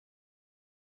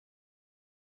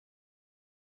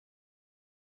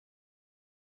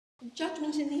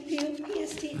Judgment in the appeal of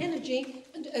PST Energy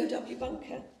and OWB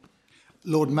Bunker.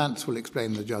 Lord Mance will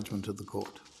explain the judgment of the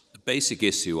court. The basic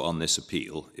issue on this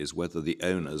appeal is whether the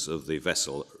owners of the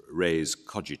vessel Res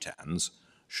Cogitans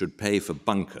should pay for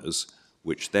bunkers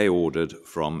which they ordered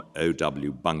from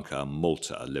OWB Bunker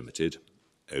Malta Ltd,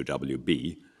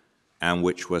 OWB, and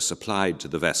which were supplied to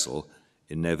the vessel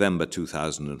in November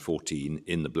 2014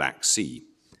 in the Black Sea.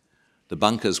 The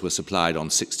bunkers were supplied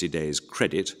on 60 days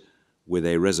credit with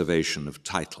a reservation of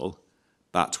title,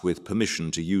 but with permission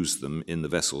to use them in the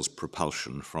vessel's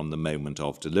propulsion from the moment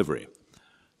of delivery.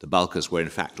 The bunkers were in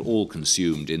fact all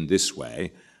consumed in this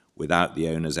way without the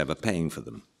owners ever paying for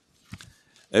them.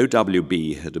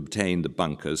 OWB had obtained the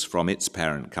bunkers from its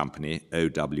parent company,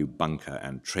 OWB Bunker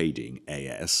and Trading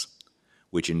AS,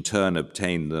 which in turn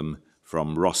obtained them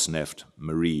from Rosneft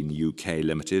Marine UK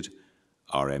Ltd,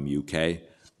 RMUK,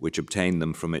 which obtained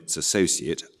them from its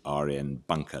associate,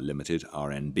 RN-Bunker Ltd,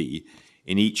 RNB,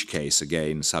 in each case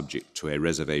again subject to a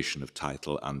reservation of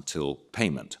title until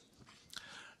payment.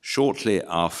 Shortly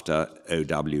after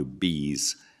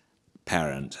OWB's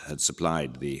parent had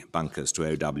supplied the bunkers to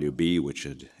OWB, which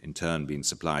had in turn been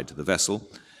supplied to the vessel,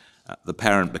 the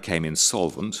parent became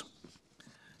insolvent.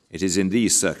 It is in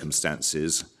these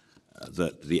circumstances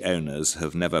that the owners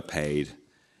have never paid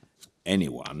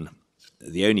anyone.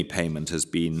 The only payment has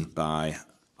been by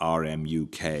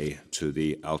RMUK to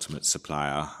the ultimate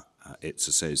supplier, its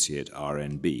associate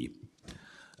RNB.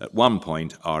 At one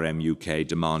point, RMUK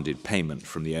demanded payment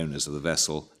from the owners of the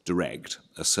vessel direct,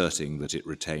 asserting that it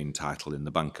retained title in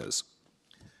the bunkers.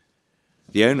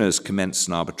 The owners commenced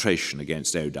an arbitration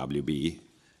against OWB,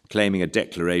 claiming a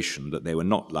declaration that they were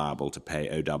not liable to pay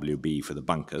OWB for the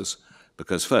bunkers,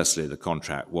 because firstly, the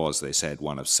contract was, they said,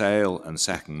 one of sale, and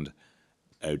second,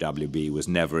 OWB was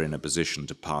never in a position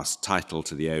to pass title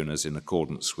to the owners in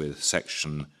accordance with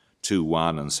Section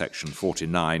 2.1 and Section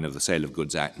 49 of the Sale of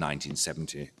Goods Act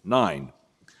 1979.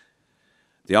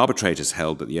 The arbitrators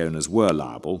held that the owners were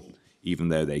liable, even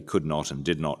though they could not and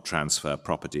did not transfer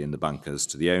property in the bunkers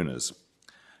to the owners.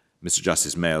 Mr.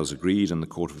 Justice Mayles agreed, and the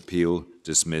Court of Appeal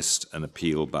dismissed an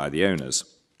appeal by the owners.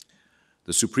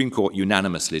 The Supreme Court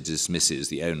unanimously dismisses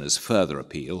the owners' further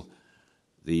appeal.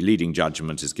 The leading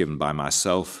judgment is given by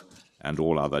myself, and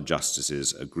all other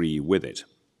justices agree with it.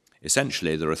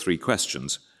 Essentially, there are three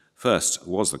questions. First,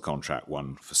 was the contract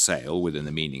one for sale within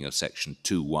the meaning of Section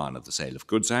 2.1 of the Sale of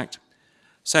Goods Act?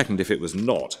 Second, if it was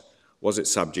not, was it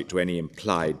subject to any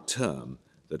implied term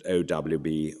that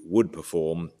OWB would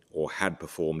perform or had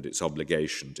performed its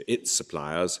obligation to its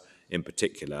suppliers, in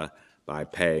particular by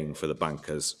paying for the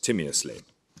bunkers timorously?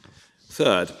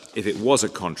 Third, if it was a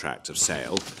contract of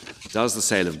sale, does the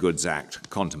Sale of Goods Act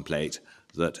contemplate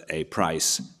that a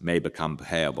price may become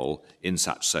payable in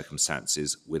such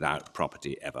circumstances without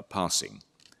property ever passing?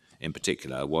 In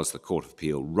particular, was the Court of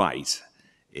Appeal right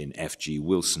in F.G.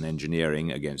 Wilson Engineering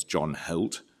against John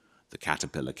Holt, the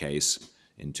Caterpillar case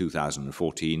in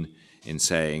 2014, in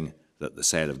saying that the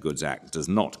Sale of Goods Act does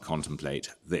not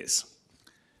contemplate this?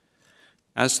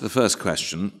 As to the first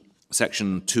question,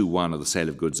 Section 2.1 of the Sale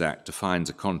of Goods Act defines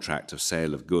a contract of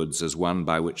sale of goods as one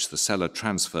by which the seller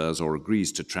transfers or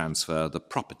agrees to transfer the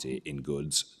property in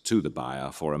goods to the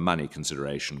buyer for a money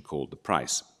consideration called the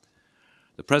price.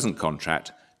 The present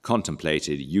contract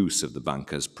contemplated use of the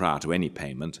bunkers prior to any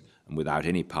payment and without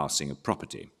any passing of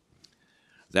property.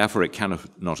 Therefore, it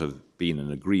cannot not have been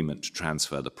an agreement to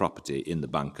transfer the property in the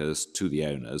bunkers to the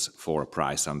owners for a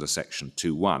price under Section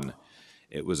 2.1.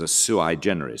 It was a sui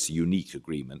generis, unique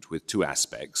agreement with two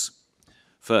aspects.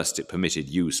 First, it permitted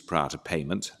use prior to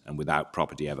payment and without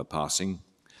property ever passing.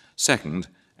 Second,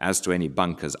 as to any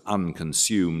bunkers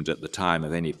unconsumed at the time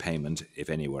of any payment, if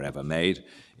any were ever made,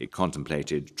 it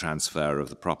contemplated transfer of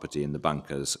the property in the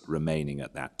bunkers remaining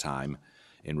at that time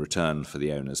in return for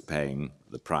the owners paying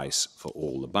the price for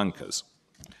all the bunkers.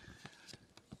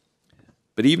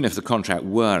 But even if the contract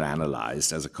were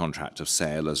analysed as a contract of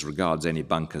sale as regards any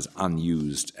bunkers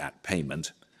unused at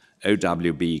payment,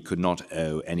 OWB could not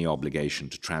owe any obligation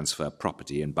to transfer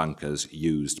property in bunkers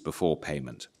used before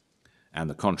payment, and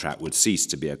the contract would cease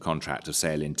to be a contract of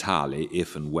sale entirely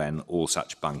if and when all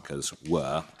such bunkers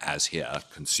were, as here,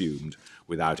 consumed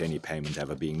without any payment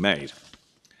ever being made.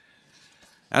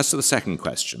 As to the second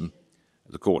question,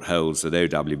 the Court holds that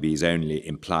OWB's only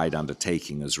implied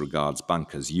undertaking as regards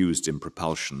bunkers used in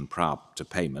propulsion prior to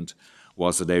payment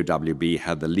was that OWB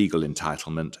had the legal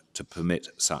entitlement to permit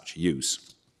such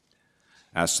use.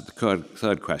 As to the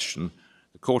third question,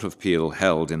 the Court of Appeal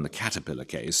held in the Caterpillar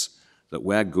case that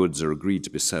where goods are agreed to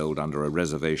be sold under a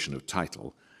reservation of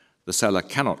title, the seller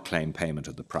cannot claim payment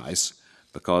of the price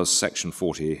because Section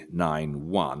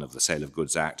 49(1) of the Sale of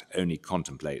Goods Act only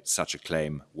contemplates such a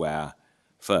claim where,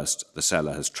 first, the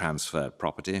seller has transferred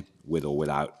property with or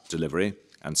without delivery,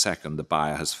 and second, the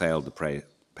buyer has failed to pay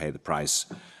the price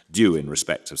due in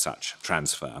respect of such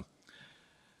transfer,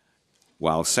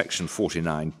 while Section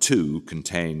 49(2)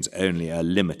 contains only a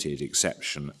limited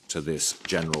exception to this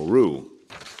general rule.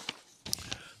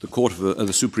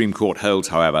 The Supreme Court holds,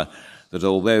 however, that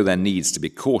although there needs to be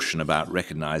caution about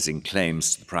recognising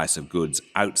claims to the price of goods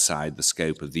outside the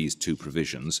scope of these two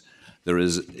provisions, there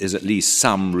is at least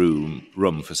some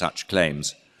room for such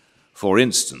claims. For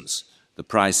instance, the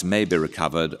price may be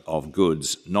recovered of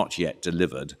goods not yet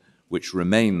delivered, which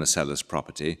remain the seller's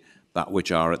property, but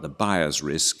which are at the buyer's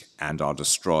risk and are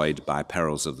destroyed by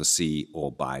perils of the sea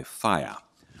or by fire.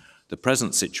 The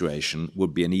present situation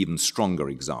would be an even stronger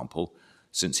example,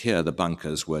 since here the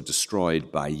bunkers were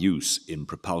destroyed by use in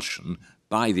propulsion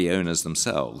by the owners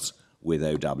themselves with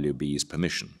OWB's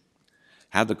permission.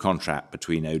 Had the contract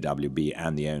between OWB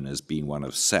and the owners been one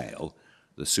of sale,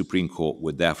 the Supreme Court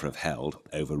would therefore have held,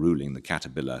 overruling the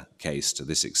Caterpillar case to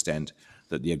this extent,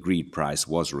 that the agreed price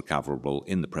was recoverable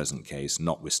in the present case,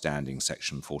 notwithstanding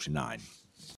Section 49.